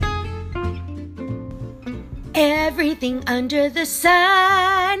Everything under the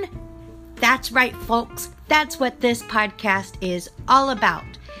sun. That's right, folks. That's what this podcast is all about.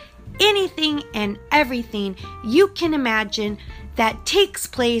 Anything and everything you can imagine that takes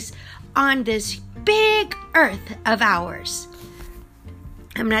place on this big earth of ours.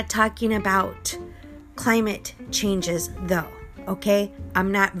 I'm not talking about climate changes, though, okay?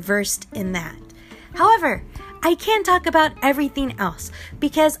 I'm not versed in that. However, I can talk about everything else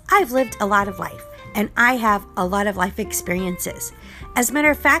because I've lived a lot of life and I have a lot of life experiences. As a matter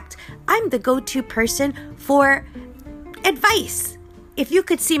of fact, I'm the go-to person for advice. If you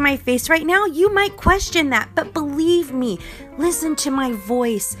could see my face right now, you might question that, but believe me, listen to my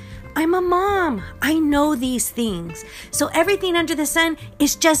voice. I'm a mom. I know these things. So everything under the sun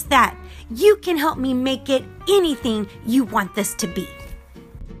is just that. You can help me make it anything you want this to be.